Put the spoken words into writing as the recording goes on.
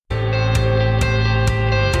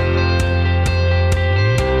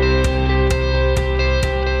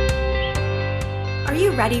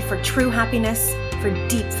ready for true happiness, for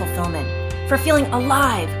deep fulfillment, for feeling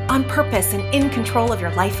alive, on purpose, and in control of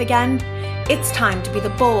your life again? It's time to be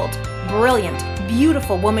the bold, brilliant,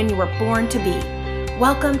 beautiful woman you were born to be.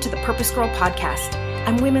 Welcome to the Purpose Girl Podcast.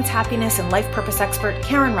 I'm women's happiness and life purpose expert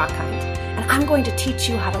Karen Rockkind, and I'm going to teach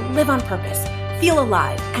you how to live on purpose, feel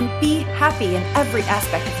alive, and be happy in every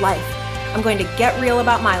aspect of life. I'm going to get real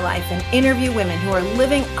about my life and interview women who are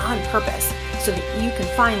living on purpose so that you can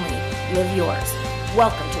finally live yours.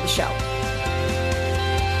 Welcome to the show.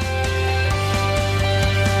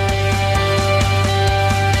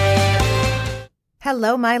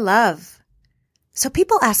 Hello, my love. So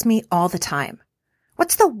people ask me all the time,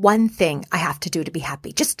 what's the one thing I have to do to be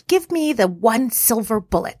happy? Just give me the one silver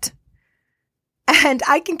bullet. And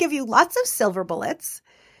I can give you lots of silver bullets.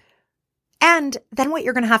 And then what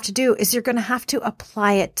you're going to have to do is you're going to have to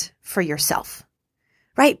apply it for yourself,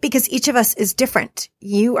 right? Because each of us is different.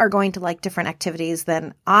 You are going to like different activities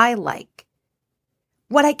than I like.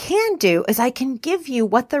 What I can do is I can give you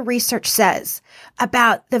what the research says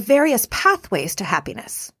about the various pathways to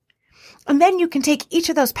happiness. And then you can take each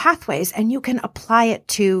of those pathways and you can apply it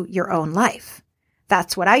to your own life.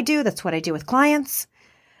 That's what I do. That's what I do with clients.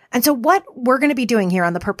 And so what we're going to be doing here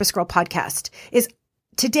on the Purpose Girl podcast is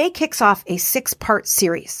today kicks off a 6-part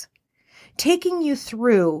series, taking you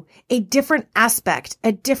through a different aspect,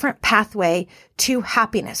 a different pathway to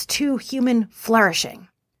happiness, to human flourishing.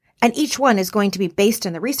 And each one is going to be based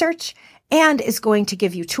in the research and is going to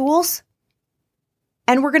give you tools.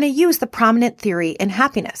 And we're going to use the prominent theory in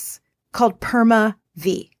happiness called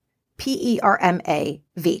PERMA-V,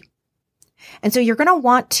 PERMA-V. And so you're going to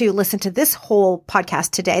want to listen to this whole podcast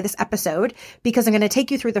today, this episode, because I'm going to take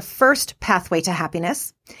you through the first pathway to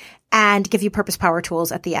happiness and give you purpose power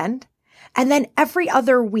tools at the end. And then every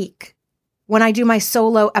other week, when I do my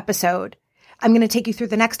solo episode, I'm going to take you through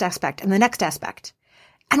the next aspect and the next aspect.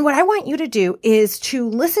 And what I want you to do is to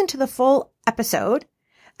listen to the full episode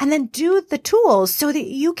and then do the tools so that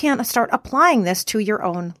you can start applying this to your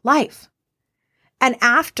own life. And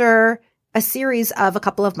after a series of a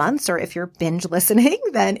couple of months, or if you're binge listening,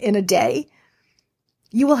 then in a day,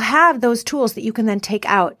 you will have those tools that you can then take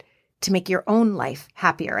out to make your own life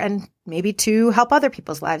happier and maybe to help other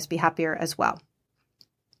people's lives be happier as well.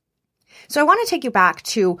 So I want to take you back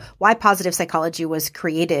to why positive psychology was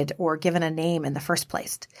created or given a name in the first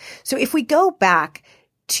place. So if we go back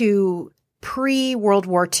to pre-World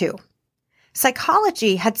War II,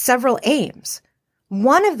 psychology had several aims.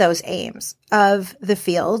 One of those aims of the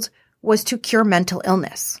field was to cure mental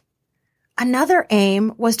illness. Another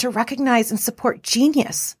aim was to recognize and support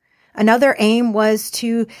genius. Another aim was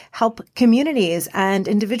to help communities and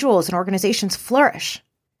individuals and organizations flourish.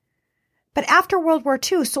 But after World War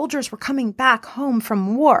II, soldiers were coming back home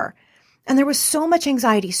from war, and there was so much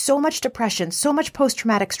anxiety, so much depression, so much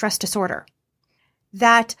post-traumatic stress disorder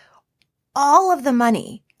that all of the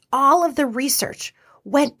money, all of the research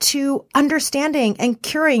went to understanding and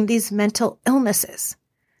curing these mental illnesses.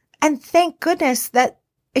 And thank goodness that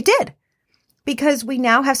it did, because we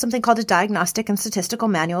now have something called a diagnostic and statistical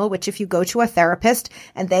manual, which if you go to a therapist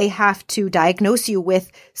and they have to diagnose you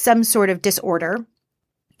with some sort of disorder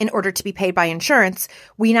in order to be paid by insurance,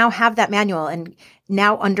 we now have that manual and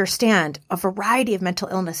now understand a variety of mental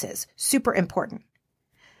illnesses. Super important.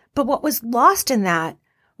 But what was lost in that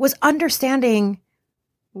was understanding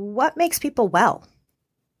what makes people well,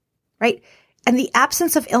 right? And the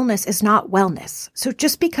absence of illness is not wellness. So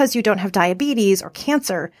just because you don't have diabetes or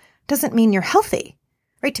cancer doesn't mean you're healthy,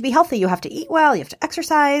 right? To be healthy, you have to eat well, you have to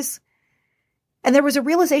exercise. And there was a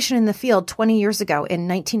realization in the field 20 years ago in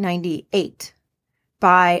 1998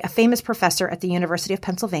 by a famous professor at the University of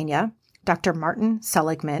Pennsylvania, Dr. Martin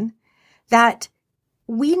Seligman, that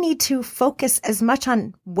we need to focus as much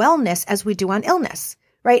on wellness as we do on illness.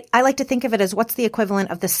 Right? I like to think of it as what's the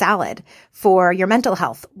equivalent of the salad for your mental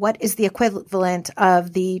health? What is the equivalent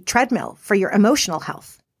of the treadmill for your emotional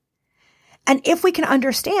health? And if we can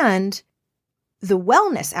understand the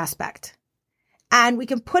wellness aspect and we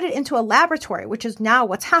can put it into a laboratory, which is now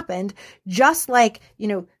what's happened, just like,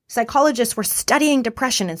 psychologists were studying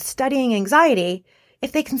depression and studying anxiety,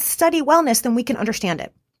 if they can study wellness, then we can understand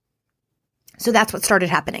it. So that's what started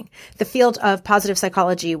happening. The field of positive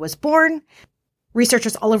psychology was born.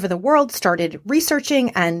 Researchers all over the world started researching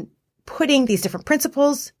and putting these different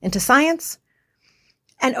principles into science.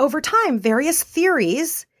 And over time, various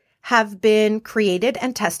theories have been created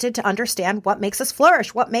and tested to understand what makes us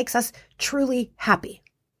flourish, what makes us truly happy.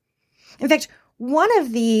 In fact, one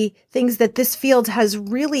of the things that this field has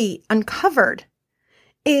really uncovered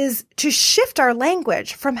is to shift our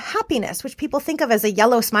language from happiness, which people think of as a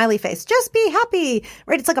yellow smiley face. Just be happy,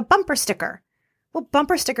 right? It's like a bumper sticker. Well,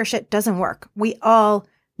 bumper sticker shit doesn't work. We all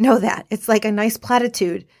know that. It's like a nice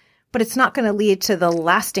platitude, but it's not going to lead to the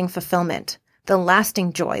lasting fulfillment, the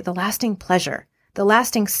lasting joy, the lasting pleasure, the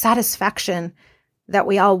lasting satisfaction that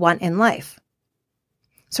we all want in life.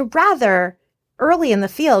 So rather, early in the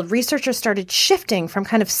field, researchers started shifting from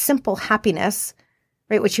kind of simple happiness,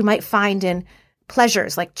 right, which you might find in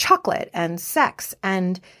pleasures like chocolate and sex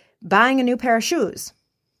and buying a new pair of shoes,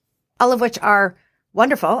 all of which are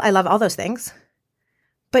wonderful. I love all those things.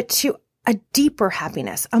 But to a deeper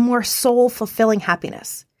happiness, a more soul-fulfilling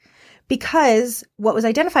happiness. Because what was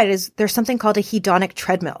identified is there's something called a hedonic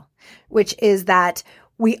treadmill, which is that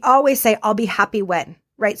we always say, I'll be happy when,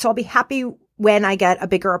 right? So I'll be happy when I get a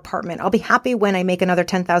bigger apartment. I'll be happy when I make another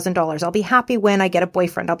 $10,000. I'll be happy when I get a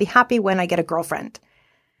boyfriend. I'll be happy when I get a girlfriend.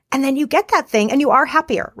 And then you get that thing and you are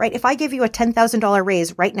happier, right? If I give you a $10,000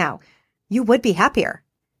 raise right now, you would be happier.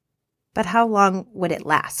 But how long would it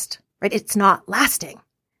last, right? It's not lasting.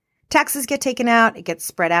 Taxes get taken out. It gets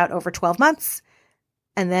spread out over 12 months.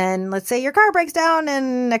 And then let's say your car breaks down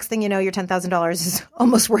and next thing you know, your $10,000 is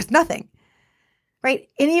almost worth nothing, right?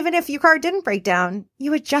 And even if your car didn't break down,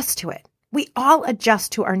 you adjust to it. We all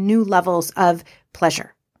adjust to our new levels of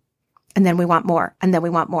pleasure. And then we want more, and then we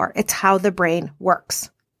want more. It's how the brain works.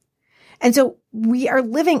 And so we are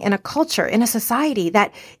living in a culture, in a society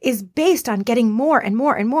that is based on getting more and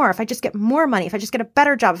more and more. If I just get more money, if I just get a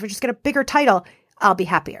better job, if I just get a bigger title, I'll be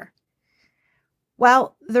happier.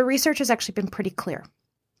 Well, the research has actually been pretty clear.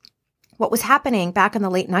 What was happening back in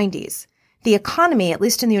the late 90s, the economy, at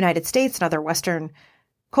least in the United States and other Western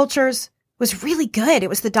cultures, was really good. It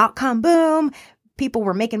was the dot-com boom. People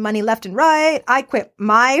were making money left and right. I quit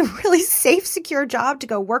my really safe, secure job to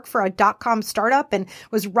go work for a dot-com startup and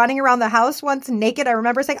was running around the house once naked. I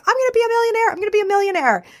remember saying, I'm going to be a millionaire. I'm going to be a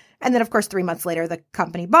millionaire. And then, of course, 3 months later, the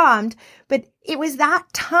company bombed. But it was that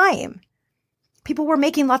time. People were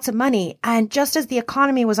making lots of money. And just as the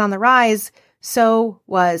economy was on the rise, so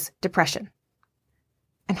was depression.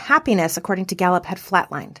 And happiness, according to Gallup, had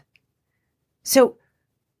flatlined. So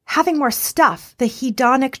having more stuff, the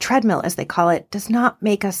hedonic treadmill, as they call it, does not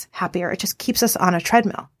make us happier. It just keeps us on a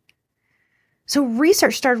treadmill. So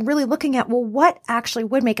research started really looking at, well, what actually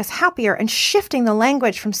would make us happier and shifting the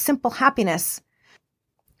language from simple happiness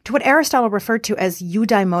to what Aristotle referred to as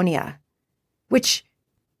eudaimonia, which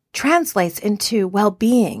translates into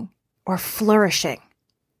well-being or flourishing.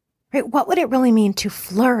 Right? What would it really mean to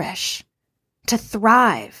flourish, to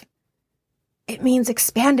thrive? It means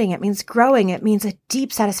expanding. It means growing. It means a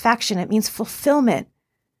deep satisfaction. It means fulfillment.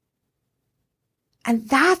 And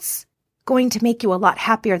that's going to make you a lot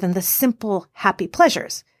happier than the simple happy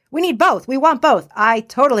pleasures. We need both. We want both. I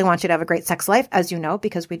totally want you to have a great sex life, as you know,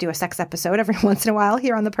 because we do a sex episode every once in a while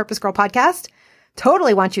here on the Purpose Girl podcast.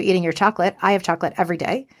 Totally want you eating your chocolate. I have chocolate every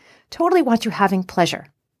day. Totally want you having pleasure.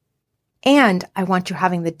 And I want you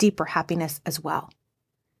having the deeper happiness as well.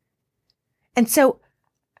 And so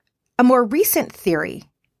a more recent theory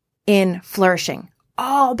in flourishing,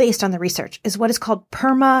 all based on the research, is what is called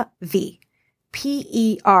PERMA-V,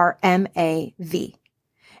 PERMA-V.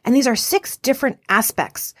 And these are 6 different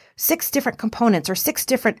aspects, 6 different components, or 6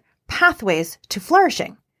 different pathways to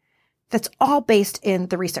flourishing. That's all based in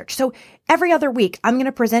the research. So every other week, I'm going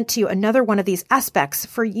to present to you another one of these aspects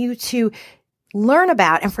for you to learn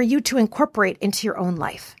about and for you to incorporate into your own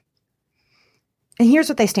life. And here's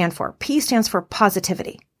what they stand for. P stands for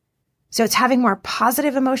positivity. So it's having more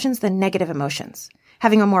positive emotions than negative emotions,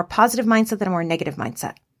 having a more positive mindset than a more negative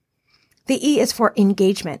mindset. The E is for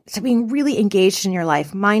engagement. So being really engaged in your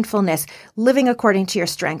life, mindfulness, living according to your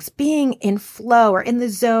strengths, being in flow or in the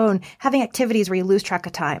zone, having activities where you lose track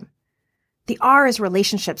of time. The R is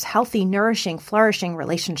relationships, healthy, nourishing, flourishing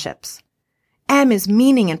relationships. M is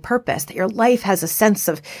meaning and purpose, that your life has a sense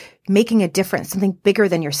of making a difference, something bigger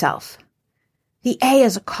than yourself. The A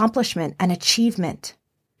is accomplishment and achievement,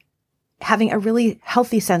 having a really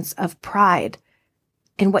healthy sense of pride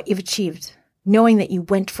in what you've achieved, knowing that you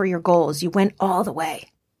went for your goals, you went all the way.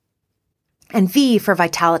 And V for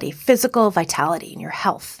vitality, physical vitality in your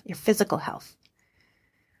health, your physical health.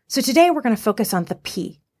 So today we're going to focus on the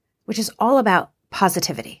P, which is all about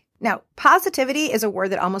positivity. Now, positivity is a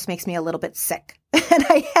word that almost makes me a little bit sick, and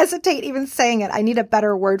I hesitate even saying it. I need a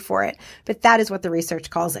better word for it, but that is what the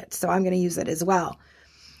research calls it, so I'm going to use it as well.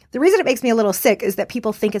 The reason it makes me a little sick is that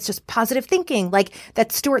people think it's just positive thinking, like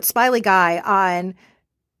that Stuart Smiley guy on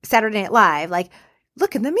Saturday Night Live, like,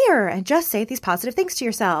 look in the mirror and just say these positive things to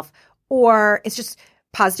yourself. Or it's just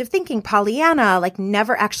positive thinking, Pollyanna, like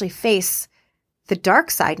never actually face the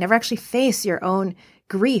dark side, never actually face your own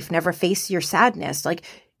grief, never face your sadness, like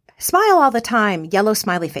smile all the time, yellow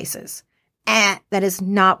smiley faces. That is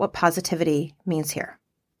not what positivity means here,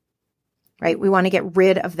 right? We want to get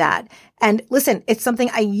rid of that. And listen, it's something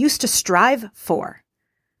I used to strive for.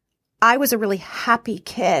 I was a really happy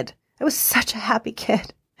kid. I was such a happy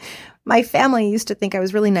kid. My family used to think I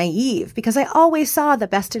was really naive because I always saw the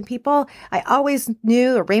best in people. I always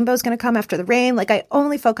knew a rainbow's going to come after the rain. Like I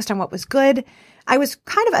only focused on what was good. I was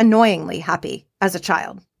kind of annoyingly happy as a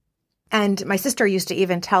child. And my sister used to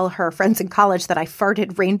even tell her friends in college that I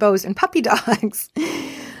farted rainbows and puppy dogs.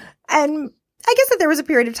 And I guess that there was a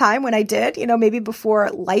period of time when I did, maybe before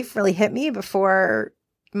life really hit me, before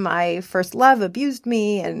my first love abused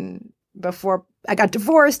me and before I got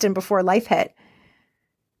divorced and before life hit.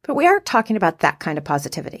 But we aren't talking about that kind of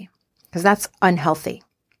positivity because that's unhealthy.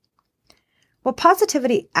 What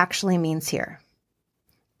positivity actually means here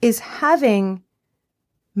is having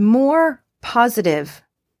more positive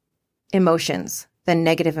emotions than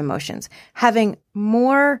negative emotions, having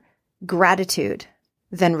more gratitude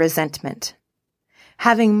than resentment,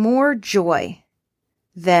 having more joy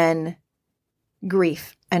than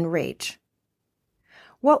grief and rage.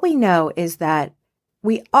 What we know is that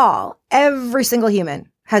every single human,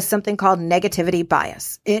 has something called negativity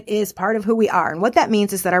bias. It is part of who we are. And what that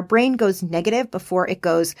means is that our brain goes negative before it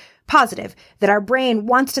goes positive, that our brain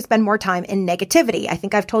wants to spend more time in negativity. I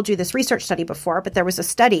think I've told you this research study before, but there was a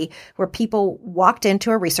study where people walked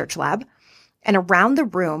into a research lab and around the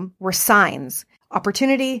room were signs,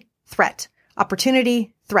 opportunity, threat,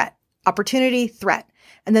 opportunity, threat, opportunity, threat.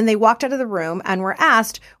 And then they walked out of the room and were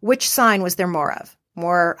asked which sign was there more of,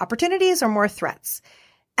 more opportunities or more threats.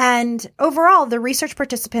 And overall, the research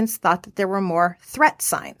participants thought that there were more threat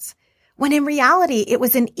signs, when in reality, it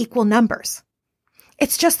was in equal numbers.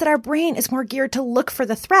 It's just that our brain is more geared to look for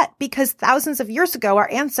the threat because thousands of years ago, our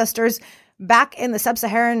ancestors back in the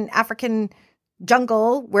sub-Saharan African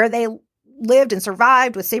jungle where they lived and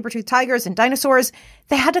survived with saber-toothed tigers and dinosaurs,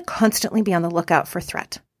 they had to constantly be on the lookout for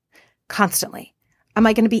threat. Constantly. Am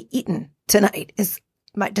I going to be eaten tonight?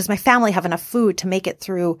 Does my family have enough food to make it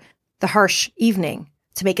through the harsh evening?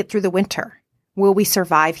 To make it through the winter? Will we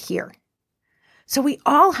survive here? So we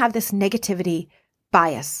all have this negativity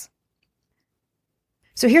bias.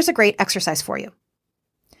 So here's a great exercise for you.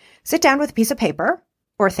 Sit down with a piece of paper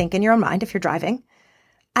or think in your own mind if you're driving.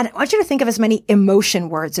 And I want you to think of as many emotion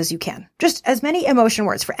words as you can. Just as many emotion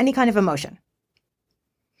words for any kind of emotion.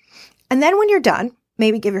 And then when you're done,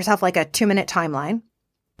 maybe give yourself like a 2-minute time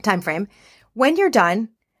frame. When you're done,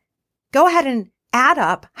 go ahead and add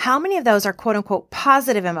up how many of those are quote unquote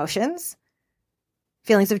positive emotions,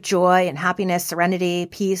 feelings of joy and happiness, serenity,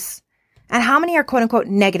 peace, and how many are quote unquote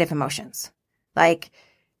negative emotions like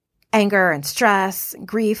anger and stress and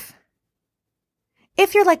grief.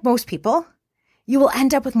 If you're like most people, you will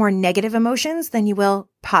end up with more negative emotions than you will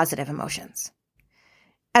positive emotions.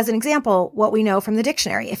 As an example, what we know from the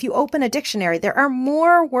dictionary, if you open a dictionary, there are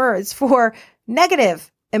more words for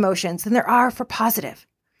negative emotions than there are for positive.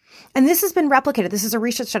 And this has been replicated. This is a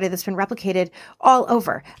research study that's been replicated all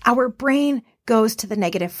over. Our brain goes to the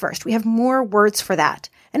negative first. We have more words for that.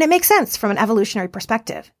 And it makes sense from an evolutionary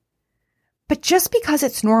perspective. But just because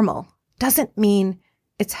it's normal doesn't mean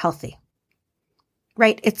it's healthy,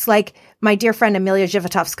 right? It's like my dear friend Amelia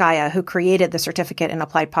Zhivatovskaya, who created the Certificate in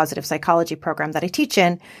Applied Positive Psychology program that I teach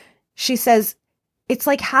in. She says, it's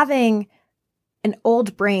like having an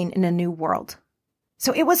old brain in a new world.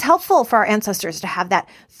 So it was helpful for our ancestors to have that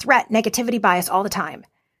threat, negativity bias all the time,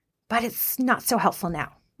 but it's not so helpful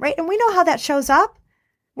now, right? And we know how that shows up.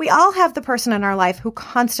 We all have the person in our life who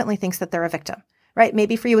constantly thinks that they're a victim, right?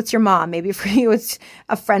 Maybe for you, it's your mom. Maybe for you, it's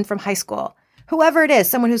a friend from high school. Whoever it is,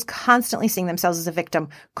 someone who's constantly seeing themselves as a victim,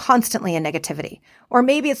 constantly in negativity. Or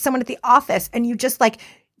maybe it's someone at the office and you just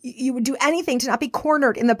you would do anything to not be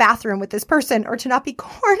cornered in the bathroom with this person or to not be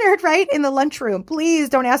cornered, right, in the lunchroom. Please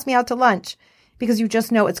don't ask me out to lunch. Because you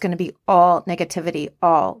just know it's going to be all negativity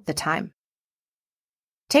all the time.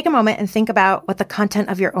 Take a moment and think about what the content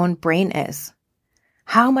of your own brain is.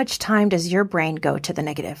 How much time does your brain go to the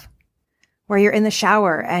negative? Where you're in the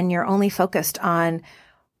shower and you're only focused on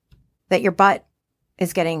that your butt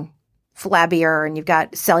is getting flabbier and you've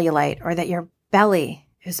got cellulite, or that your belly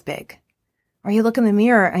is big. Or you look in the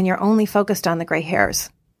mirror and you're only focused on the gray hairs.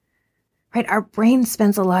 Right? Our brain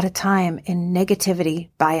spends a lot of time in negativity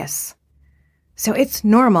bias. So it's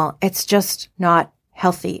normal. It's just not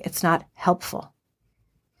healthy. It's not helpful.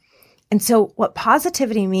 And so what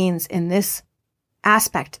positivity means in this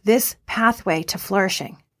aspect, this pathway to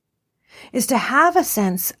flourishing, is to have a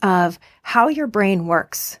sense of how your brain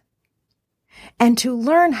works and to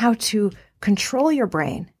learn how to control your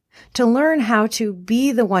brain, to learn how to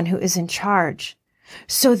be the one who is in charge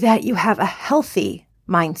so that you have a healthy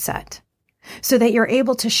mindset, so that you're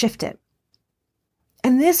able to shift it.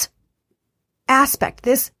 And this aspect,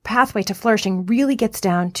 this pathway to flourishing really gets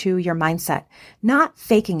down to your mindset, not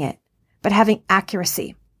faking it, but having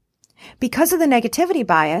accuracy. Because of the negativity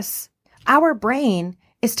bias, our brain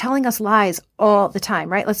is telling us lies all the time,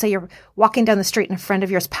 right? Let's say you're walking down the street and a friend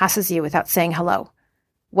of yours passes you without saying hello.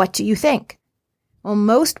 What do you think? Well,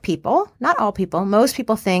 most people, not all people, most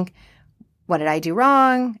people think, what did I do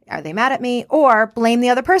wrong? Are they mad at me? Or blame the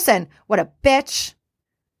other person. What a bitch.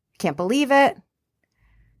 Can't believe it.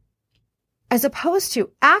 As opposed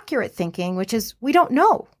to accurate thinking, which is we don't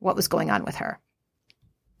know what was going on with her.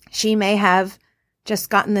 She may have just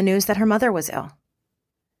gotten the news that her mother was ill.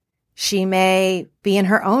 She may be in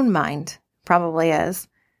her own mind, probably is,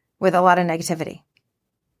 with a lot of negativity.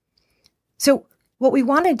 So what we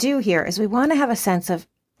want to do here is we want to have a sense of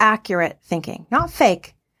accurate thinking, not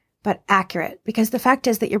fake, but accurate, because the fact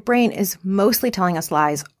is that your brain is mostly telling us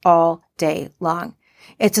lies all day long.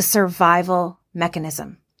 It's a survival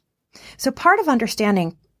mechanism. So part of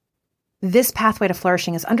understanding this pathway to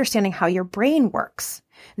flourishing is understanding how your brain works.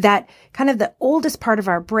 That kind of the oldest part of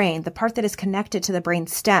our brain, the part that is connected to the brain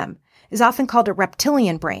stem, is often called a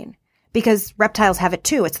reptilian brain because reptiles have it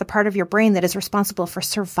too. It's the part of your brain that is responsible for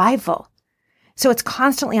survival. So it's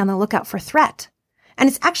constantly on the lookout for threat. And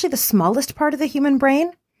it's actually the smallest part of the human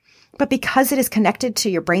brain. But because it is connected to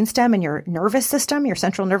your brainstem and your nervous system, your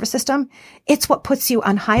central nervous system, it's what puts you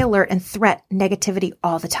on high alert and threat negativity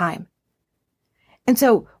all the time. And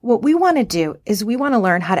so what we want to do is we want to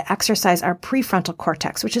learn how to exercise our prefrontal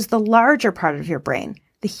cortex, which is the larger part of your brain,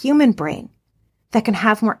 the human brain, that can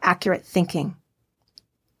have more accurate thinking.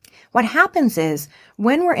 What happens is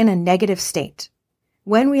when we're in a negative state,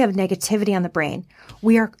 when we have negativity on the brain,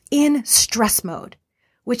 we are in stress mode,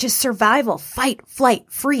 which is survival, fight, flight,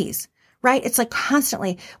 freeze, right? It's like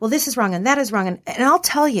constantly, well, this is wrong and that is wrong. And I'll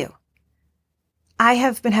tell you, I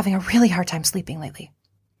have been having a really hard time sleeping lately.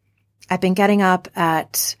 I've been getting up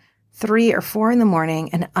at 3 or 4 in the morning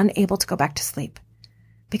and unable to go back to sleep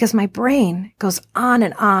because my brain goes on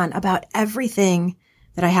and on about everything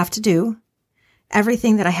that I have to do,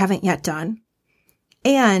 everything that I haven't yet done,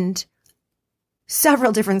 and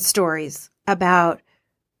several different stories about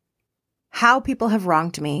how people have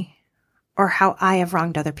wronged me or how I have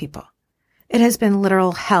wronged other people. It has been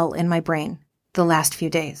literal hell in my brain the last few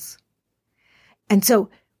days. And so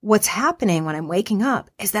what's happening when I'm waking up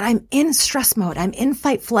is that I'm in stress mode. I'm in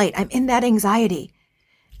fight flight. I'm in that anxiety.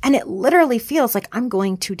 And it literally feels like I'm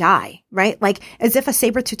going to die, right? Like as if a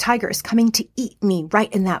saber-toothed tiger is coming to eat me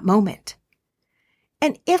right in that moment.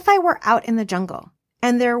 And if I were out in the jungle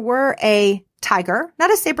and there were a tiger,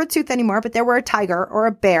 not a saber-tooth anymore, but there were a tiger or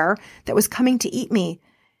a bear that was coming to eat me,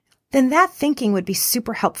 then that thinking would be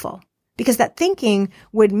super helpful because that thinking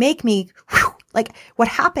would make me, like what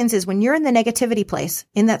happens is when you're in the negativity place,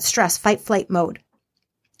 in that stress, fight, flight mode,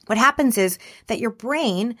 what happens is that your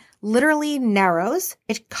brain literally narrows.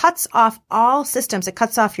 It cuts off all systems. It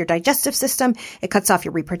cuts off your digestive system. It cuts off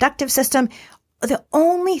your reproductive system. The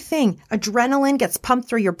only thing, adrenaline gets pumped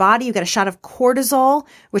through your body. You get a shot of cortisol,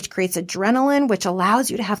 which creates adrenaline, which allows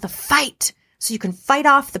you to have the fight. So you can fight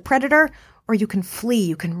off the predator or you can flee,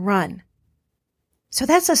 you can run. So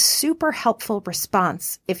that's a super helpful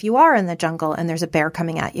response if you are in the jungle and there's a bear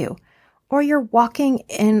coming at you, or you're walking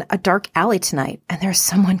in a dark alley tonight and there's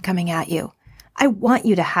someone coming at you. I want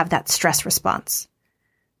you to have that stress response,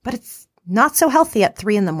 but it's not so healthy at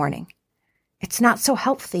 3 a.m. It's not so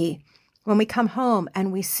healthy when we come home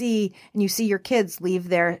and you see your kids leave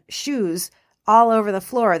their shoes all over the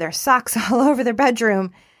floor, their socks all over their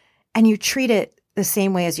bedroom, and you treat it the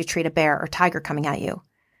same way as you treat a bear or tiger coming at you.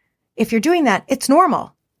 If you're doing that, it's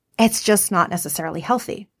normal. It's just not necessarily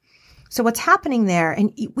healthy. So what's happening there,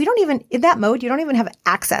 and we don't even, in that mode, you don't even have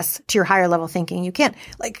access to your higher level thinking. You can't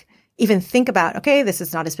even think about, okay, this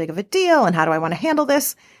is not as big of a deal, and how do I want to handle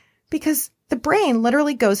this? Because the brain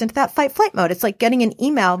literally goes into that fight flight mode. It's like getting an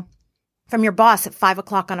email from your boss at 5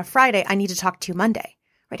 o'clock on a Friday. I need to talk to you Monday,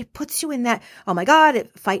 right? It puts you in that, oh my God,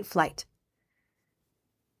 fight flight.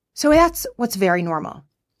 So that's what's very normal.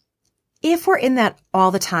 If we're in that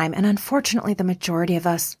all the time, and unfortunately the majority of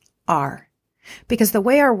us are, because the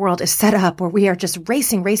way our world is set up where we are just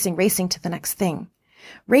racing to the next thing,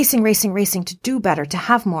 racing to do better, to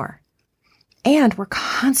have more. And we're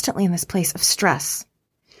constantly in this place of stress.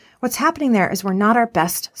 What's happening there is we're not our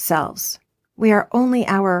best selves. We are only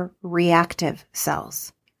our reactive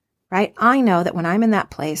selves, right? I know that when I'm in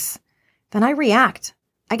that place, then I react.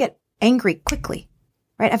 I get angry quickly,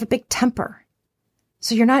 right? I have a big temper.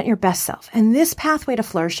 So you're not your best self. And this pathway to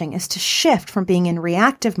flourishing is to shift from being in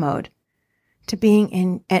reactive mode to being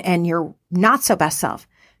in, and your not so best self,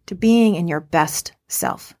 to being in your best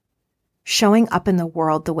self, showing up in the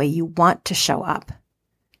world the way you want to show up,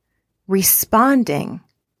 responding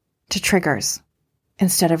to triggers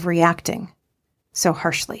instead of reacting so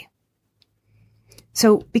harshly.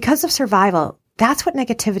 So because of survival, that's what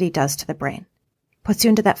negativity does to the brain. Puts you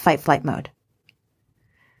into that fight-flight mode,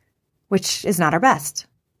 which is not our best.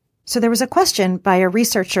 So there was a question by a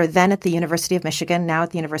researcher then at the University of Michigan, now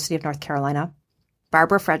at the University of North Carolina,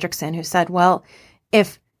 Barbara Frederickson, who said, well,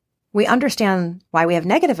 if we understand why we have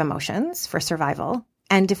negative emotions for survival,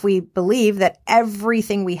 and if we believe that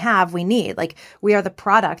everything we have, we need, like we are the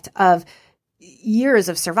product of years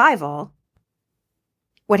of survival,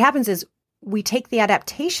 what happens is we take the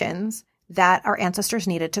adaptations that our ancestors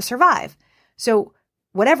needed to survive. So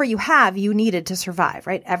whatever you have, you needed to survive,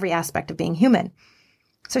 right? Every aspect of being human.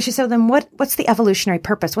 So she said, then what's the evolutionary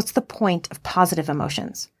purpose? What's the point of positive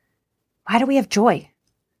emotions? Why do we have joy?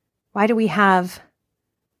 Why do we have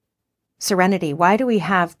serenity? Why do we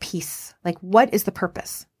have peace? Like, what is the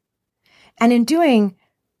purpose? And in doing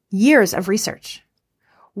years of research,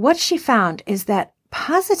 what she found is that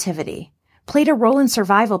positivity played a role in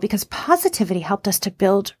survival because positivity helped us to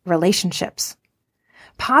build relationships.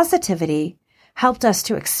 Positivity helped us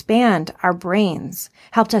to expand our brains,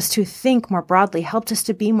 helped us to think more broadly, helped us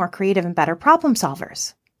to be more creative and better problem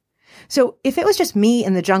solvers. So if it was just me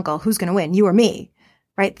in the jungle, who's going to win, you or me,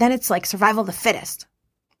 right? Then it's like survival of the fittest.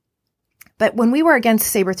 But when we were against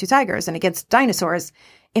saber-tooth tigers and against dinosaurs,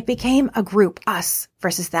 it became a group, us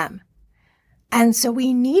versus them. And so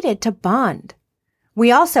we needed to bond.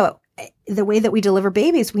 We also, the way that we deliver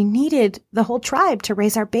babies, we needed the whole tribe to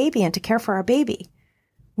raise our baby and to care for our baby.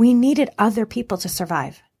 We needed other people to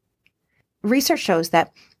survive. Research shows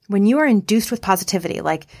that when you are induced with positivity,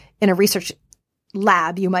 like in a research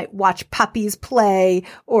lab, you might watch puppies play,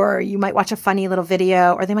 or you might watch a funny little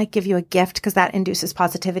video, or they might give you a gift because that induces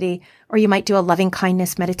positivity, or you might do a loving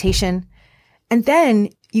kindness meditation. And then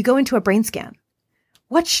you go into a brain scan.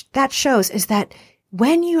 What that shows is that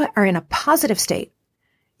when you are in a positive state,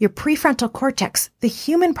 your prefrontal cortex, the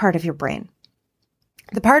human part of your brain,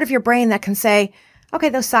 the part of your brain that can say, okay,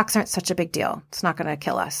 those socks aren't such a big deal. It's not going to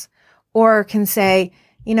kill us. Or can say,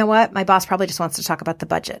 you know what? My boss probably just wants to talk about the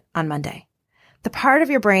budget on Monday. The part of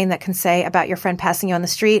your brain that can say about your friend passing you on the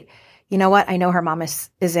street, you know what? I know her mom is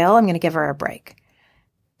ill. I'm going to give her a break.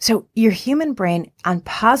 So your human brain on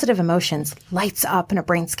positive emotions lights up in a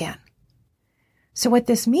brain scan. So what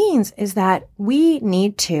this means is that we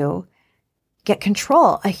need to get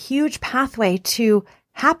control. A huge pathway to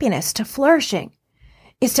happiness, to flourishing,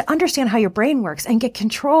 is to understand how your brain works and get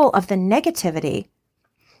control of the negativity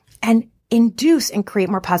and induce and create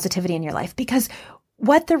more positivity in your life. Because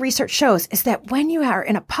what the research shows is that when you are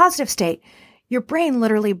in a positive state, your brain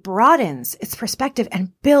literally broadens its perspective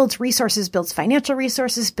and builds resources, builds financial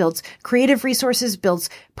resources, builds creative resources, builds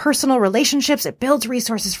personal relationships. It builds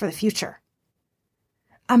resources for the future.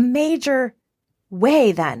 A major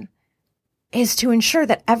way then is to ensure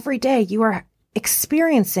that every day you are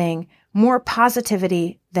experiencing more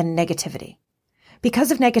positivity than negativity.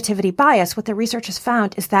 Because of negativity bias, what the research has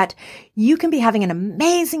found is that you can be having an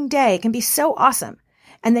amazing day. It can be so awesome.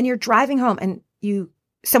 And then you're driving home and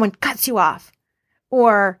someone cuts you off,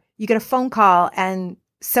 or you get a phone call and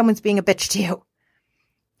someone's being a bitch to you.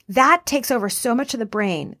 That takes over so much of the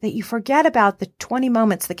brain that you forget about the 20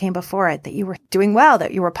 moments that came before it, that you were doing well,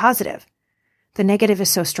 that you were positive. The negative is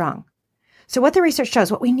so strong. So what the research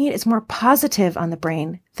shows, what we need is more positive on the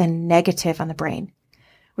brain than negative on the brain,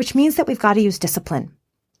 which means that we've got to use discipline.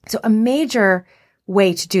 So a major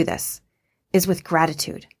way to do this is with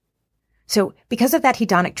gratitude. So because of that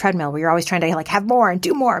hedonic treadmill where you're always trying to like have more and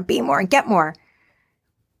do more and be more and get more,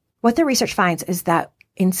 what the research finds is that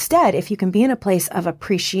instead, if you can be in a place of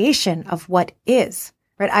appreciation of what is,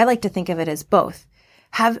 right? I like to think of it as both.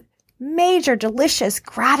 Have major, delicious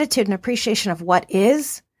gratitude and appreciation of what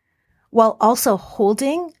is, while also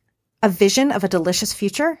holding a vision of a delicious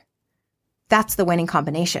future. That's the winning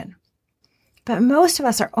combination. But most of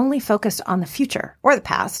us are only focused on the future or the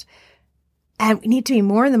past, and we need to be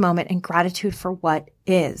more in the moment and gratitude for what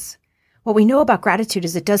is. What we know about gratitude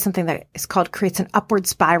is it does something that is called creates an upward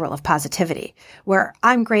spiral of positivity, where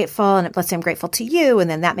I'm grateful, and let's say I'm grateful to you, and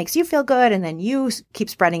then that makes you feel good, and then you keep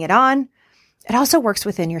spreading it on. It also works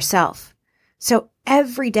within yourself. So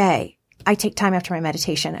every day, I take time after my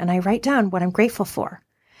meditation and I write down what I'm grateful for.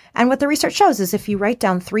 And what the research shows is if you write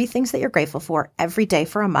down 3 things that you're grateful for every day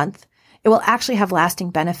for a month, it will actually have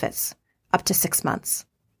lasting benefits up to 6 months.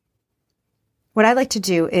 What I like to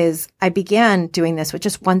do is I began doing this with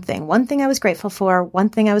just one thing I was grateful for, one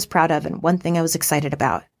thing I was proud of, and one thing I was excited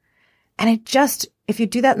about. And if you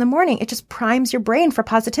do that in the morning, it just primes your brain for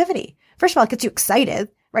positivity. First of all, it gets you excited,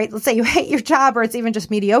 right? Let's say you hate your job or it's even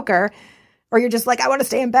just mediocre, or you're just like, I want to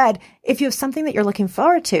stay in bed. If you have something that you're looking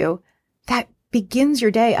forward to, that begins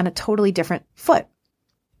your day on a totally different foot.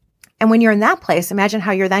 And when you're in that place, imagine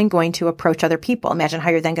how you're then going to approach other people. Imagine how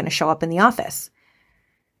you're then going to show up in the office.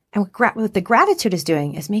 And what the gratitude is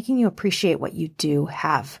doing is making you appreciate what you do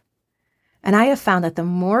have. And I have found that the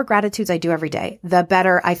more gratitudes I do every day, the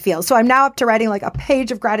better I feel. So I'm now up to writing like a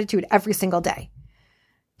page of gratitude every single day.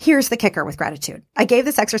 Here's the kicker with gratitude. I gave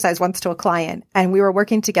this exercise once to a client and we were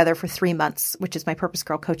working together for 3 months, which is my Purpose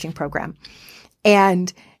Girl coaching program.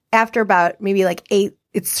 And after about maybe like 8,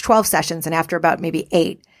 it's 12 sessions. And after about maybe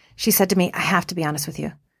 8, she said to me, I have to be honest with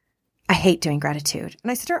you. I hate doing gratitude.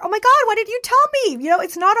 And I said to her, oh my God, why did you tell me?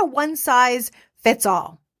 It's not a one size fits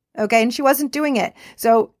all. Okay. And she wasn't doing it.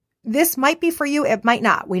 So this might be for you. It might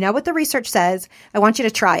not. We know what the research says. I want you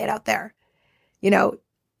to try it out there.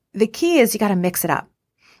 The key is you got to mix it up.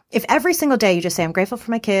 If every single day you just say, I'm grateful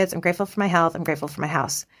for my kids, I'm grateful for my health, I'm grateful for my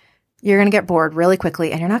house, you're going to get bored really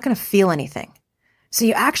quickly and you're not going to feel anything. So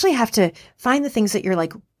you actually have to find the things that you're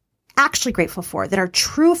like actually grateful for that are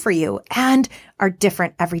true for you and are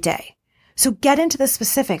different every day. So get into the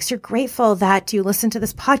specifics. You're grateful that you listen to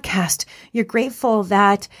this podcast. You're grateful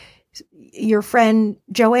that your friend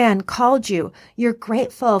Joanne called you. You're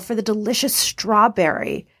grateful for the delicious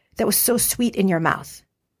strawberry that was so sweet in your mouth.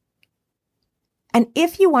 And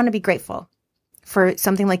if you want to be grateful for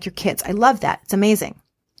something like your kids, I love that. It's amazing.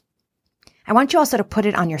 I want you also to put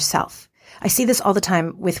it on yourself. I see this all the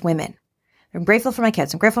time with women. I'm grateful for my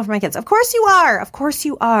kids. I'm grateful for my kids. Of course you are. Of course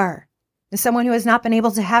you are. As someone who has not been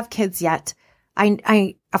able to have kids yet,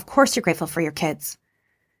 of course you're grateful for your kids.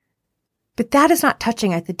 But that is not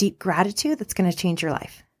touching at the deep gratitude that's going to change your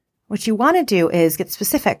life. What you want to do is get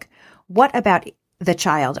specific. What about the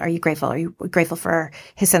child are you grateful? Are you grateful for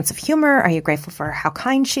his sense of humor? Are you grateful for how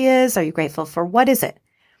kind she is? Are you grateful for what is it?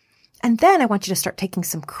 And then I want you to start taking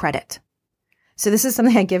some credit. So this is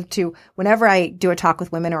something I give to whenever I do a talk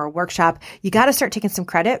with women or a workshop. You got to start taking some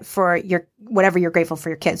credit for whatever you're grateful for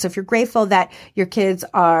your kids. So if you're grateful that your kids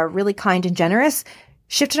are really kind and generous,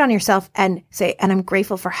 shift it on yourself and say, and I'm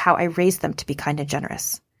grateful for how I raised them to be kind and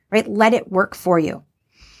generous, right? Let it work for you.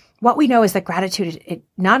 What we know is that gratitude, it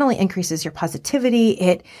not only increases your positivity,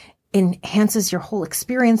 it enhances your whole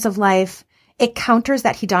experience of life. It counters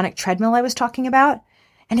that hedonic treadmill I was talking about,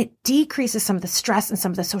 and it decreases some of the stress and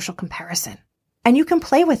some of the social comparison. And you can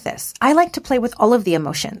play with this. I like to play with all of the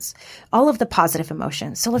emotions, all of the positive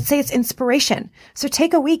emotions. So let's say it's inspiration. So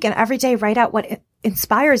take a week and every day write out what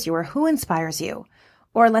inspires you or who inspires you.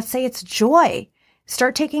 Or let's say it's joy.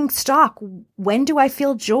 Start taking stock. When do I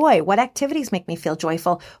feel joy? What activities make me feel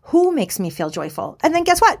joyful? Who makes me feel joyful? And then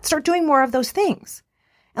guess what? Start doing more of those things.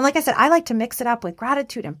 And like I said, I like to mix it up with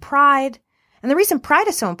gratitude and pride. And the reason pride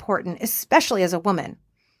is so important, especially as a woman,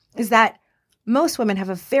 is that most women have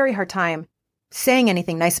a very hard time saying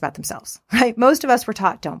anything nice about themselves, right? Most of us were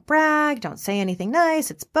taught, don't brag, don't say anything nice.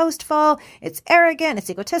 It's boastful. It's arrogant. It's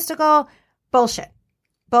egotistical. Bullshit.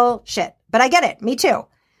 But I get it. Me too.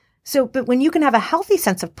 So, but when you can have a healthy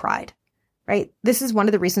sense of pride, right? This is one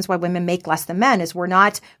of the reasons why women make less than men is we're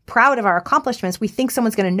not proud of our accomplishments. We think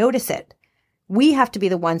someone's going to notice it. We have to be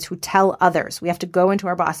the ones who tell others. We have to go into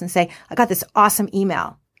our boss and say, I got this awesome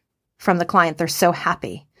email from the client. They're so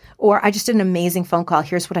happy. Or I just did an amazing phone call.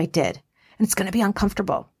 Here's what I did. And it's going to be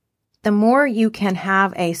uncomfortable. The more you can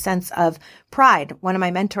have a sense of pride, one of my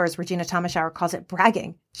mentors, Regina Thomashower, calls it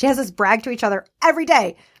bragging. She has us brag to each other every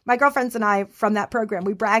day. My girlfriends and I from that program,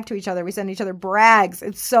 we brag to each other. We send each other brags.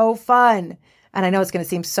 It's so fun. And I know it's going to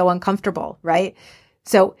seem so uncomfortable, right?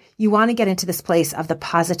 So you want to get into this place of the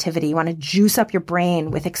positivity. You want to juice up your brain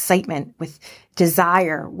with excitement, with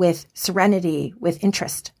desire, with serenity, with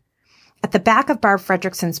interest. At the back of Barbara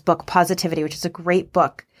Frederickson's book, Positivity, which is a great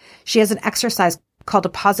book, she has an exercise called a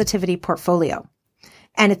positivity portfolio.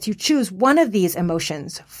 And it's you choose one of these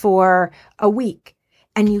emotions for a week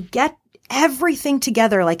and you get everything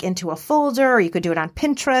together like into a folder, or you could do it on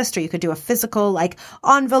Pinterest, or you could do a physical like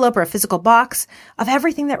envelope or a physical box of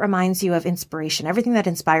everything that reminds you of inspiration, everything that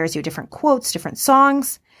inspires you, different quotes, different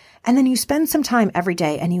songs. And then you spend some time every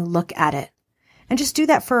day and you look at it. And just do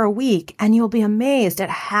that for a week and you'll be amazed at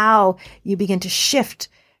how you begin to shift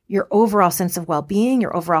your overall sense of well-being,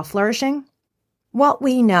 your overall flourishing. What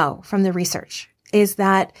we know from the research is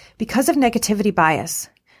that because of negativity bias,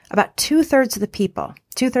 about two-thirds of people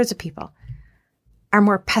are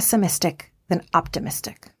more pessimistic than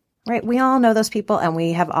optimistic, right? We all know those people and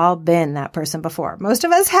we have all been that person before. Most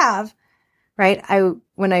of us have, right?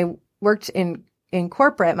 When I worked in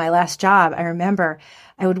corporate, my last job, I remember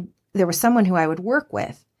I would there was someone who I would work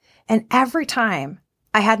with, and every time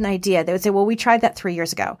I had an idea, they would say, well, we tried that 3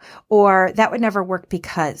 years ago, or that would never work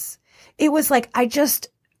because it was like, I just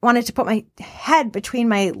wanted to put my head between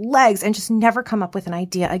my legs and just never come up with an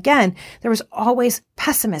idea again. There was always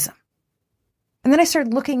pessimism. And then I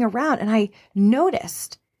started looking around and I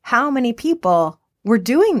noticed how many people were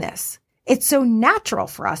doing this. It's so natural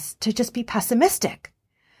for us to just be pessimistic.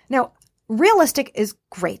 Now, realistic is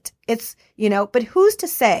great. It's, but who's to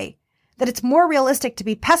say that it's more realistic to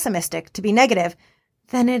be pessimistic, to be negative,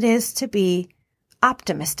 than it is to be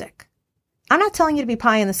optimistic? I'm not telling you to be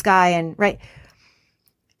pie in the sky and right.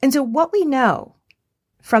 And so what we know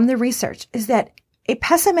from the research is that a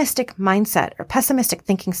pessimistic mindset or pessimistic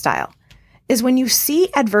thinking style is when you see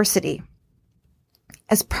adversity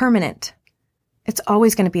as permanent, it's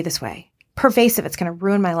always going to be this way. Pervasive, it's going to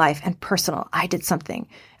ruin my life, and personal, I did something.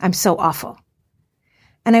 I'm so awful.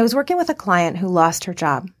 And I was working with a client who lost her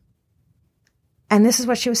job. And this is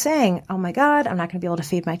what she was saying. Oh my God, I'm not going to be able to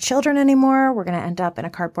feed my children anymore. We're going to end up in a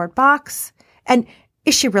cardboard box. And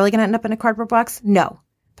is she really going to end up in a cardboard box? No.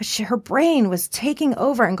 But her brain was taking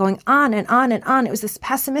over and going on and on and on. It was this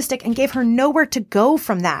pessimistic and gave her nowhere to go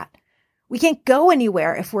from that. We can't go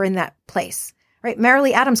anywhere if we're in that place, right?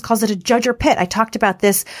 Marilee Adams calls it a judger pit. I talked about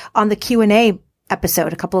this on the Q&A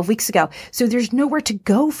episode a couple of weeks ago. So there's nowhere to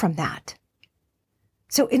go from that.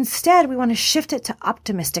 So instead, we want to shift it to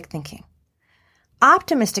optimistic thinking.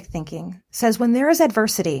 Optimistic thinking says when there is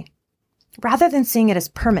adversity, rather than seeing it as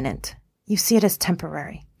permanent, you see it as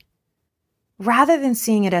temporary. Rather than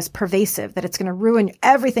seeing it as pervasive, that it's going to ruin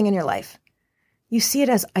everything in your life, you see it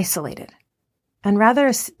as isolated. And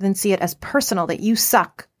rather than see it as personal, that you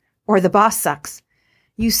suck or the boss sucks,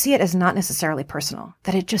 you see it as not necessarily personal,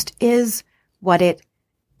 that it just is what it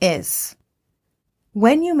is.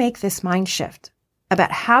 When you make this mind shift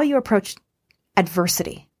about how you approach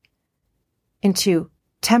adversity into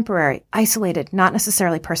temporary, isolated, not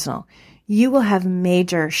necessarily personal, you will have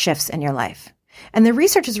major shifts in your life. And the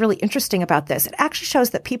research is really interesting about this. It actually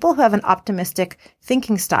shows that people who have an optimistic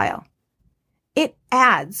thinking style, it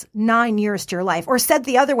adds 9 years to your life. Or said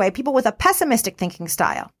the other way, people with a pessimistic thinking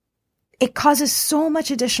style, it causes so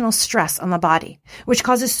much additional stress on the body, which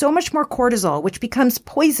causes so much more cortisol, which becomes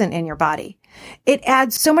poison in your body. It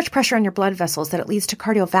adds so much pressure on your blood vessels that it leads to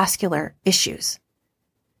cardiovascular issues.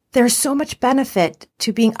 There's so much benefit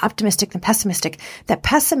to being optimistic than pessimistic that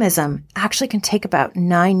pessimism actually can take about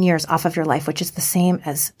 9 years off of your life, which is the same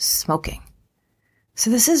as smoking. So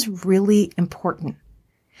this is really important.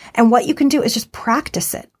 And what you can do is just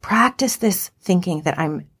practice it. Practice this thinking that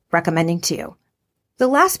I'm recommending to you. The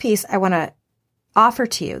last piece I want to offer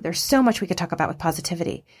to you, there's so much we could talk about with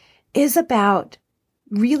positivity, is about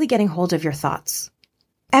really getting hold of your thoughts.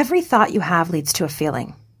 Every thought you have leads to a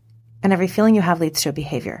feeling. And every feeling you have leads to a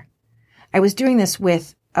behavior. I was doing this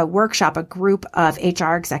with a workshop, a group of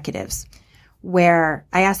HR executives, where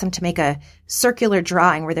I asked them to make a circular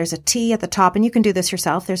drawing where there's a T at the top, and you can do this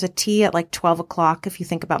yourself. There's a T at like 12 o'clock if you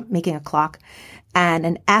think about making a clock, and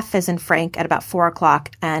an F as in Frank at about 4 o'clock,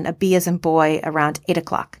 and a B as in boy around 8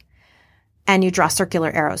 o'clock. And you draw circular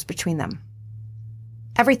arrows between them.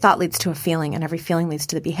 Every thought leads to a feeling, and every feeling leads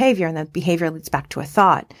to the behavior, and the behavior leads back to a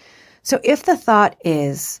thought. So if the thought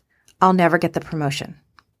is, I'll never get the promotion,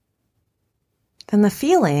 then the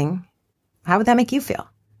feeling, how would that make you feel?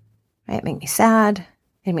 Right? It make me sad.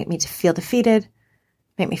 It make me feel defeated.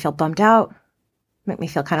 Make me feel bummed out. Make me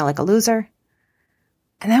feel kind of like a loser.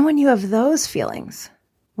 And then when you have those feelings,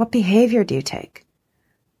 what behavior do you take?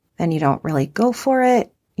 Then you don't really go for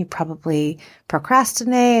it. You probably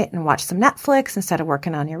procrastinate and watch some Netflix instead of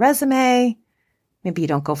working on your resume. Maybe you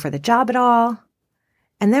don't go for the job at all.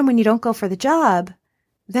 And then when you don't go for the job,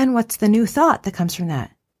 then what's the new thought that comes from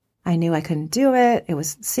that? I knew I couldn't do it. It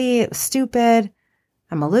was stupid.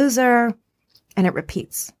 I'm a loser. And it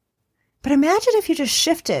repeats. But imagine if you just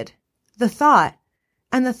shifted the thought,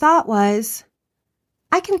 and the thought was,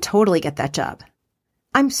 I can totally get that job.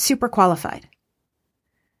 I'm super qualified.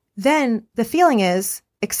 Then the feeling is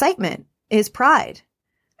excitement, is pride.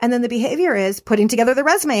 And then the behavior is putting together the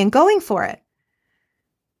resume and going for it.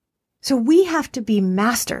 So we have to be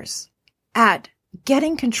masters at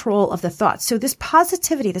getting control of the thoughts. So this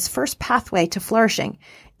positivity, this first pathway to flourishing,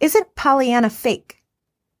 isn't Pollyanna fake.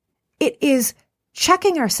 It is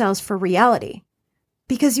checking ourselves for reality,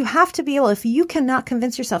 because you have to be able, if you cannot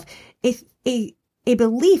convince yourself, a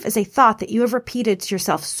belief is a thought that you have repeated to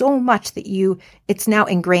yourself so much that it's now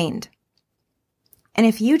ingrained. And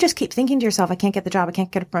if you just keep thinking to yourself, I can't get the job, I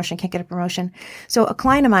can't get a promotion, I can't get a promotion. So a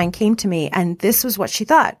client of mine came to me, and this was what she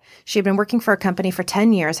thought. She had been working for a company for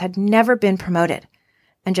 10 years, had never been promoted.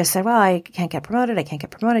 and just said, well, I can't get promoted. I can't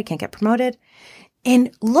get promoted. I can't get promoted.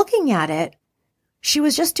 And looking at it, she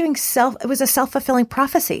was just doing it was a self-fulfilling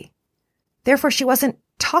prophecy. Therefore, she wasn't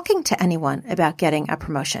talking to anyone about getting a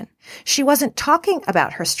promotion. She wasn't talking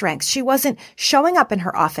about her strengths. She wasn't showing up in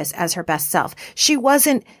her office as her best self. She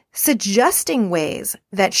wasn't suggesting ways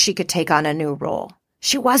that she could take on a new role.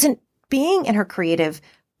 She wasn't being in her creative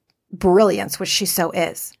brilliance, which she so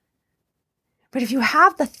is. But if you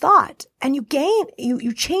have the thought and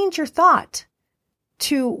you change your thought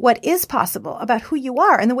to what is possible about who you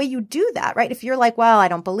are and the way you do that, right? If you're like, well, I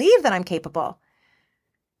don't believe that I'm capable.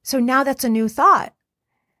 So now that's a new thought.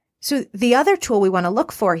 So the other tool we want to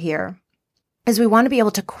look for here is we want to be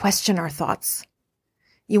able to question our thoughts.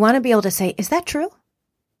 You want to be able to say, is that true?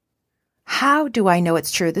 How do I know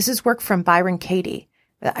it's true? This is work from Byron Katie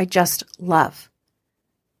that I just love.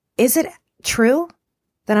 Is it true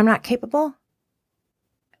that I'm not capable?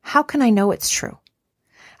 How can I know it's true?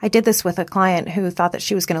 I did this with a client who thought that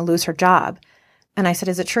she was going to lose her job. And I said,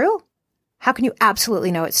 is it true? How can you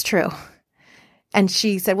absolutely know it's true? And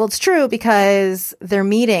she said, well, it's true because they're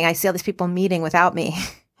meeting. I see all these people meeting without me.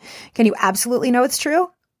 Can you absolutely know it's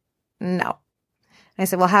true? No. And I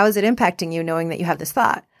said, well, how is it impacting you knowing that you have this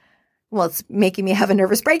thought? Well, it's making me have a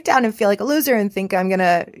nervous breakdown and feel like a loser and think I'm going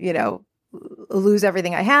to, lose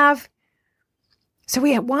everything I have. So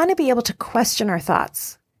we want to be able to question our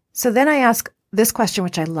thoughts. So then I ask this question,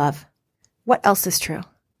 which I love. What else is true? And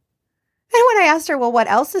when I asked her, well, what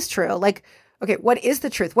else is true? Like, okay, what is the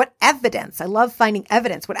truth? What evidence? I love finding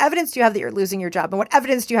evidence. What evidence do you have that you're losing your job? And what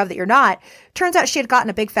evidence do you have that you're not? Turns out she had gotten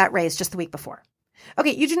a big fat raise just the week before.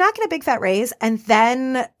 Okay, you do not get a big fat raise and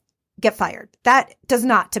then get fired. That does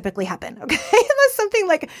not typically happen, okay? Unless something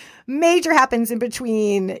like major happens in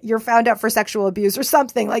between, you're found out for sexual abuse or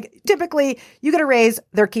something. Like typically you get a raise,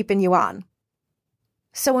 they're keeping you on.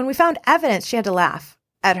 So when we found evidence, she had to laugh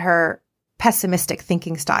at her pessimistic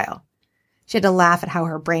thinking style. She had to laugh at how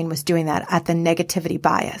her brain was doing that, at the negativity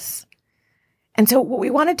bias. And so what we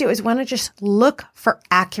want to do is we want to just look for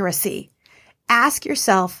accuracy. Ask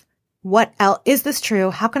yourself, what else? Is this true?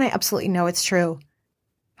 How can I absolutely know it's true?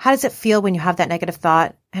 How does it feel when you have that negative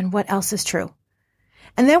thought? And what else is true?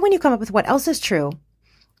 And then when you come up with what else is true,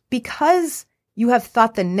 because you have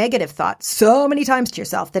thought the negative thought so many times to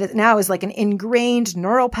yourself that it now is like an ingrained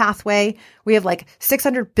neural pathway. We have like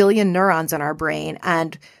 600 billion neurons in our brain.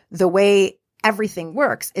 And the way everything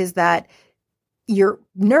works is that your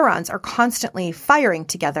neurons are constantly firing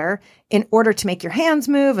together in order to make your hands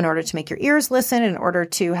move, in order to make your ears listen, in order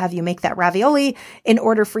to have you make that ravioli, in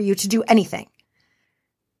order for you to do anything.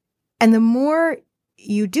 And the more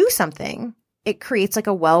you do something, it creates like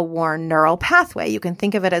a well-worn neural pathway. You can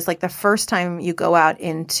think of it as like the first time you go out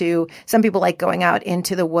into, some people like going out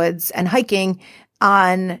into the woods and hiking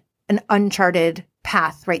on an uncharted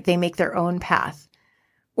path, right? They make their own path.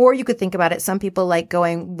 Or you could think about it, some people like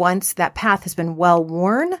going once that path has been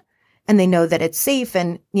well-worn and they know that it's safe.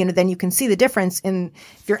 And, then you can see the difference in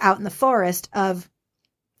if you're out in the forest of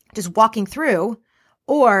just walking through,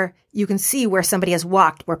 or you can see where somebody has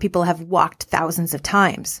walked, where people have walked thousands of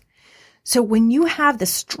times. So when you have the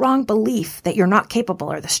strong belief that you're not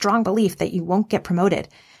capable or the strong belief that you won't get promoted,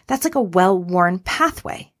 that's like a well-worn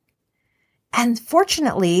pathway. And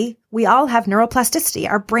fortunately, we all have neuroplasticity.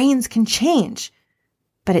 Our brains can change,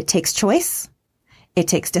 but it takes choice, it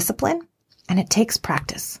takes discipline, and it takes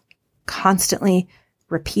practice. Constantly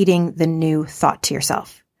repeating the new thought to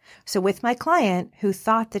yourself. So with my client who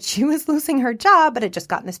thought that she was losing her job, but had just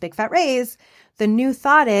gotten this big fat raise, the new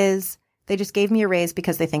thought is, they just gave me a raise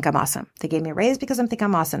because they think I'm awesome. They gave me a raise because I think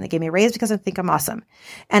I'm awesome. They gave me a raise because I think I'm awesome.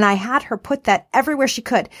 And I had her put that everywhere she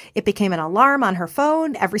could. It became an alarm on her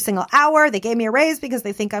phone every single hour. They gave me a raise because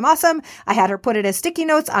they think I'm awesome. I had her put it as sticky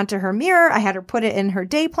notes onto her mirror. I had her put it in her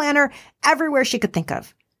day planner, everywhere she could think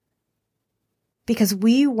of. Because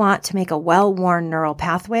we want to make a well-worn neural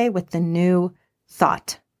pathway with the new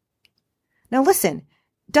thought. Now listen,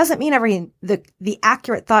 doesn't mean the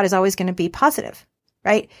accurate thought is always going to be positive.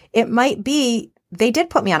 Right? It might be, they did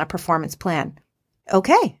put me on a performance plan.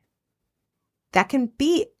 Okay. That can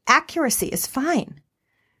be, accuracy is fine.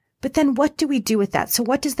 But then what do we do with that? So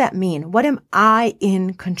what does that mean? What am I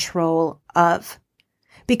in control of?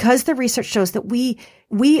 Because the research shows that we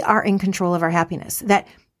are in control of our happiness, that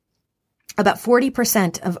about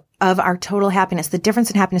 40% of our total happiness, the difference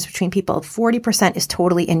in happiness between people, 40% is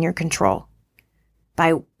totally in your control.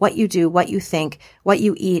 By what you do, what you think, what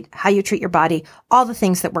you eat, how you treat your body, all the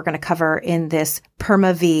things that we're going to cover in this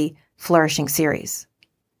PERMA-V Flourishing series.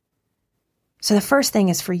 So the first thing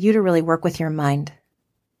is for you to really work with your mind,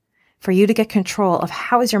 for you to get control of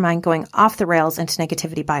how is your mind going off the rails into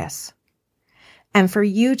negativity bias. and for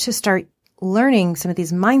you to start learning some of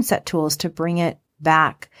these mindset tools to bring it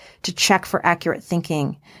back, to check for accurate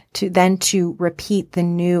thinking, to repeat the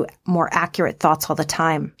new, more accurate thoughts all the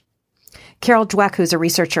time. Carol Dweck, who's a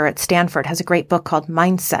researcher at Stanford, has a great book called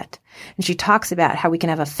Mindset. And she talks about how we can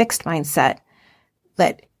have a fixed mindset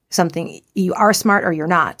that something you are smart or you're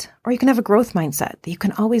not, or you can have a growth mindset that you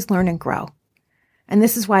can always learn and grow. And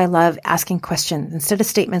this is why I love asking questions. Instead of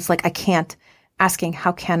statements like, I can't, asking,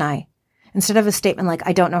 how can I? Instead of a statement like,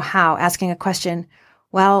 I don't know how, asking a question,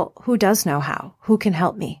 well, who does know how? Who can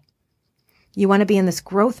help me? You want to be in this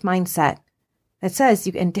growth mindset that says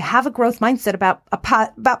you can have a growth mindset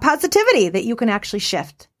about positivity that you can actually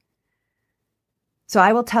shift. So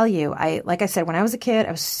I will tell you, like I said, when I was a kid,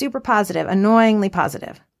 I was super positive, annoyingly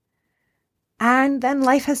positive. And then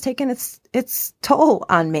life has taken its toll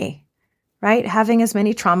on me, right? Having as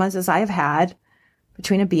many traumas as I have had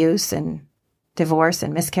between abuse and divorce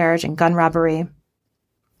and miscarriage and gun robbery,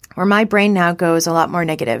 where my brain now goes a lot more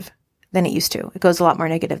negative than it used to. It goes a lot more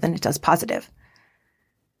negative than it does positive.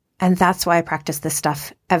 And that's why I practice this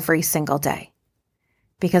stuff every single day.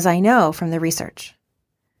 Because I know from the research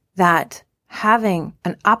that having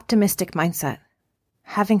an optimistic mindset,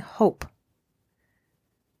 having hope,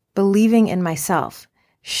 believing in myself,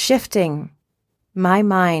 shifting my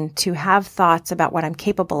mind to have thoughts about what I'm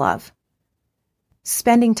capable of,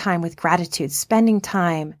 spending time with gratitude, spending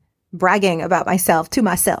time bragging about myself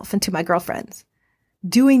and to my girlfriends,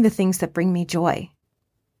 doing the things that bring me joy.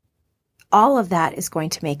 All of that is going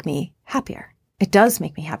to make me happier. It does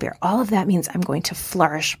make me happier. All of that means I'm going to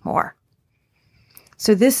flourish more.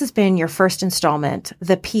 So this has been your first installment,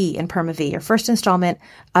 the P in PERMA-V, your first installment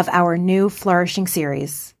of our new Flourishing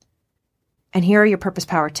series. And here are your purpose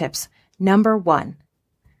power tips. Number 1,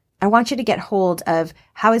 I want you to get hold of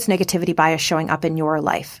how is negativity bias showing up in your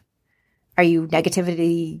life. Are you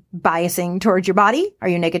negativity biasing towards your body? Are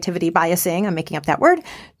you negativity biasing, I'm making up that word,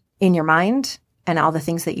 in your mind and all the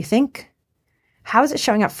things that you think? How is it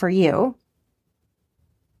showing up for you?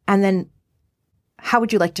 And then how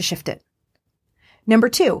would you like to shift it? Number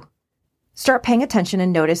 2, start paying attention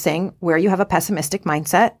and noticing where you have a pessimistic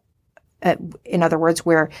mindset. In other words,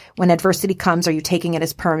 where when adversity comes, are you taking it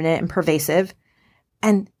as permanent and pervasive?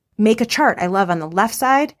 And make a chart. I love on the left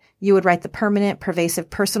side, you would write the permanent, pervasive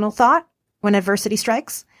personal thought when adversity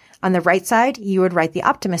strikes. On the right side, you would write the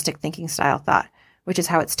optimistic thinking style thought, which is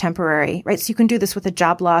how it's temporary, right? So you can do this with a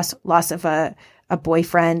job loss of a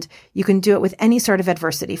boyfriend. You can do it with any sort of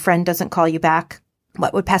adversity. Friend doesn't call you back.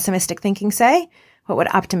 What would pessimistic thinking say? What would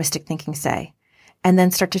optimistic thinking say? And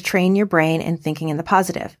then start to train your brain in thinking in the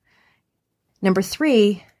positive. Number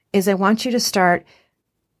 3 is I want you to start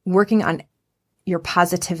working on your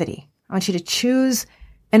positivity. I want you to choose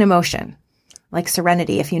an emotion like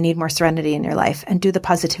serenity, if you need more serenity in your life, and do the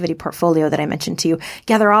positivity portfolio that I mentioned to you.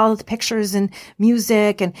 Gather all the pictures and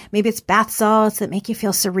music, and maybe it's bath salts that make you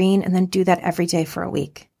feel serene, and then do that every day for a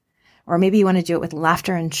week. Or maybe you want to do it with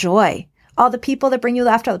laughter and joy. All the people that bring you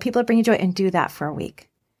laughter, all the people that bring you joy, and do that for a week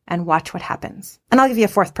and watch what happens. And I'll give you a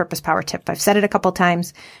 4th purpose power tip. I've said it a couple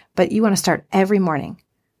times, but you want to start every morning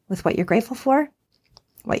with what you're grateful for,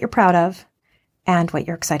 what you're proud of, and what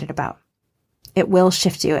you're excited about. It will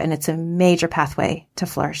shift you, and it's a major pathway to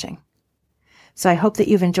flourishing. So I hope that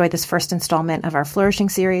you've enjoyed this first installment of our Flourishing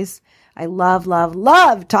series. I love, love,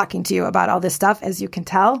 love talking to you about all this stuff, as you can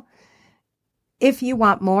tell. If you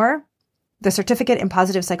want more, the Certificate in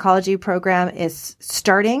Positive Psychology program is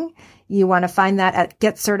starting. You want to find that at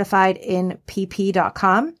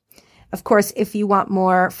getcertifiedinpp.com. Of course, if you want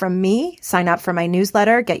more from me, sign up for my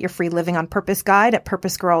newsletter, get your free Living on Purpose guide at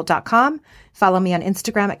purposegirl.com. Follow me on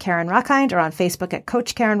Instagram at Karen Rockhind or on Facebook at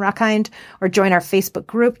Coach Karen Rockhind, or join our Facebook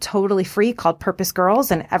group, totally free, called Purpose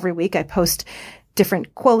Girls. And every week I post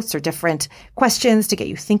different quotes or different questions to get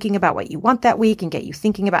you thinking about what you want that week and get you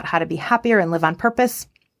thinking about how to be happier and live on purpose.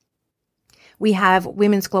 We have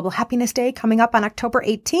Women's Global Happiness Day coming up on October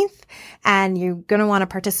 18th, and you're going to want to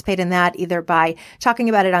participate in that either by talking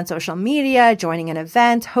about it on social media, joining an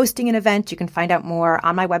event, hosting an event. You can find out more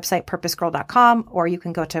on my website, purposegirl.com, or you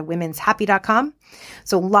can go to womenshappy.com.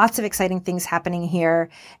 So lots of exciting things happening here.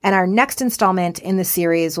 And our next installment in the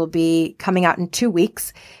series will be coming out in 2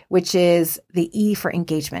 weeks, which is the E for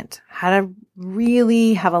engagement. How to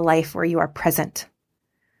really have a life where you are present.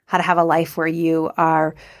 How to have a life where you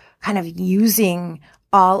are kind of using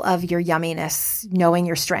all of your yumminess, knowing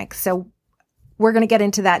your strengths. So we're going to get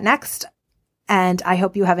into that next. And I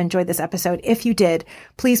hope you have enjoyed this episode. If you did,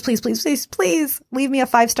 please, please, please, please, please leave me a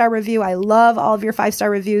 5-star review. I love all of your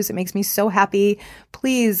 5-star reviews. It makes me so happy.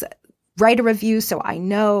 Please write a review so I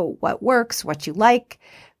know what works, what you like.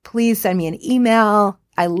 Please send me an email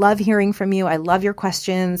I love hearing from you. I love your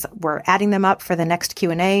questions. We're adding them up for the next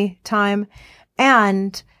Q&A time.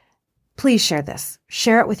 And please share this.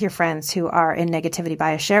 Share it with your friends who are in negativity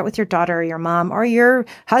bias. Share it with your daughter or your mom or your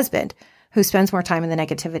husband who spends more time in the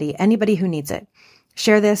negativity. Anybody who needs it.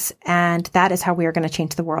 Share this, and that is how we are going to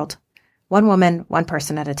change the world. One woman, one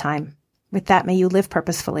person at a time. With that, may you live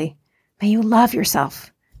purposefully. May you love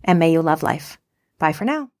yourself, and may you love life. Bye for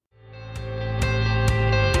now.